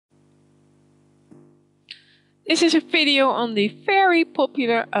This is a video on the very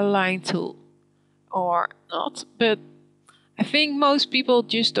popular align tool. Or not, but I think most people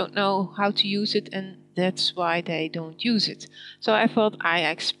just don't know how to use it, and that's why they don't use it. So I thought I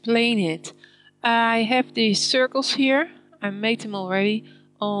explain it. I have these circles here. I made them already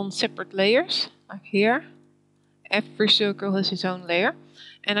on separate layers, like here. Every circle has its own layer.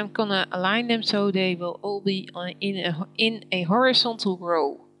 And I'm gonna align them so they will all be in a horizontal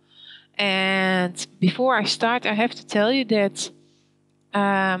row. And before I start, I have to tell you that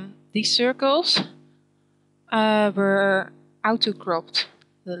these circles were auto-cropped,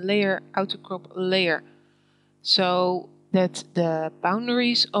 the layer auto-crop layer, so that the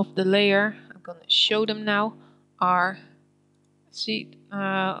boundaries of the layer, I'm going to show them now, are, see,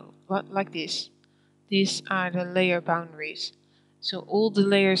 like this. These are the layer boundaries. So all the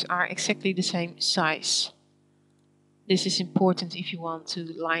layers are exactly the same size. This is important if you want to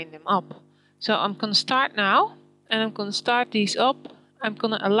line them up. So I'm going to start now, and I'm going to start these up. I'm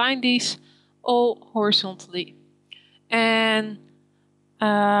going to align these all horizontally. And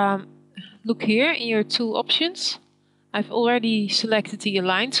look here in your tool options. I've already selected the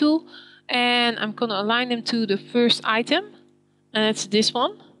align tool, and I'm going to align them to the first item, and it's this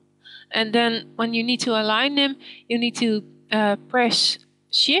one. And then when you need to align them, you need to press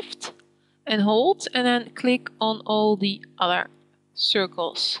Shift and hold, and then click on all the other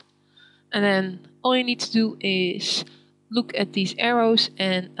circles. And then all you need to do is look at these arrows,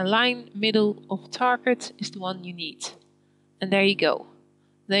 and align middle of target is the one you need. And there you go.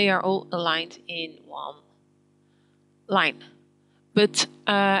 They are all aligned in one line. But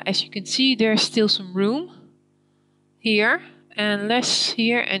as you can see, there's still some room here, and less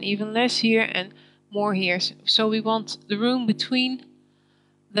here, and even less here, and more here. So we want the room between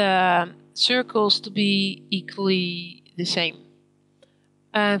the circles to be equally the same.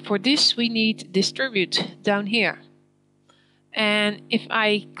 And for this we need distribute down here. And if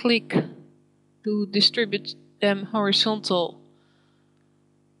I click to distribute them horizontal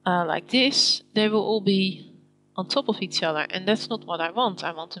like this, they will all be on top of each other, and that's not what I want.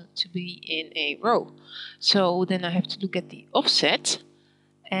 I want them to be in a row. So then I have to look at the offset,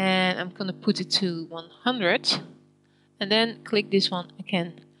 and I'm going to put it to 100, and then click this one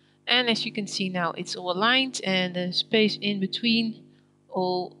again. And as you can see now, it's all aligned, and the space in between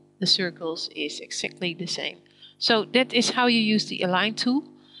all the circles is exactly the same. So that is how you use the align tool.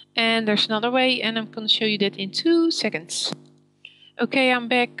 And there's another way, and I'm going to show you that in 2 seconds. Okay, I'm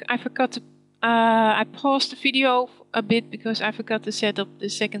back. I forgot to I paused the video a bit because I forgot to set up the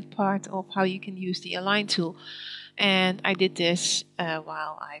second part of how you can use the align tool, and I did this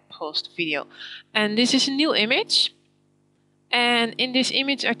while I paused the video. And this is a new image, and in this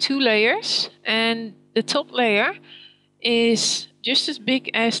image are 2 layers, and the top layer is just as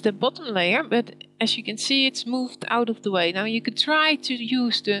big as the bottom layer, but as you can see, it's moved out of the way. Now you could try to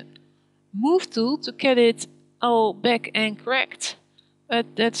use the move tool to get it all back and correct, but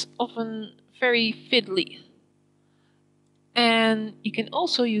that's often very fiddly. And you can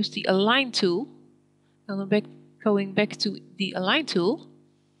also use the align tool. Going back to the align tool,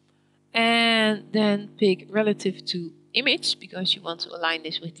 and then pick relative to image, because you want to align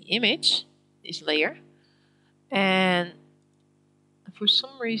this with the image, this layer. And for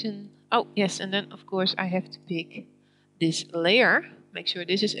some reason, oh yes, and then of course I have to pick this layer, make sure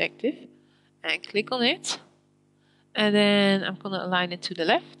this is active, and click on it. And then I'm going to align it to the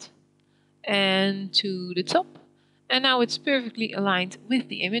left and to the top. And now it's perfectly aligned with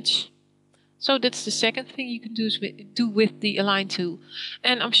the image. So that's the second thing you can do with the align tool.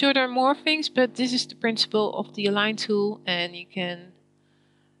 And I'm sure there are more things, but this is the principle of the align tool. And you can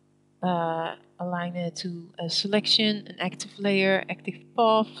align it to a selection, an active layer, active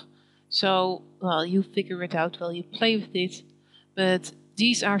path. So, well, you figure it out while you play with it. But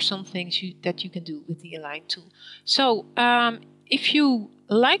these are some things that you can do with the align tool. So if you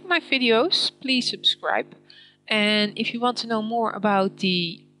like my videos, please subscribe. And if you want to know more about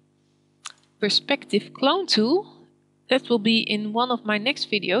the perspective clone tool, that will be in one of my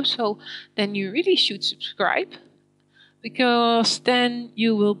next videos. So then you really should subscribe, because then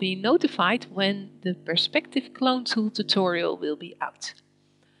you will be notified when the perspective clone tool tutorial will be out.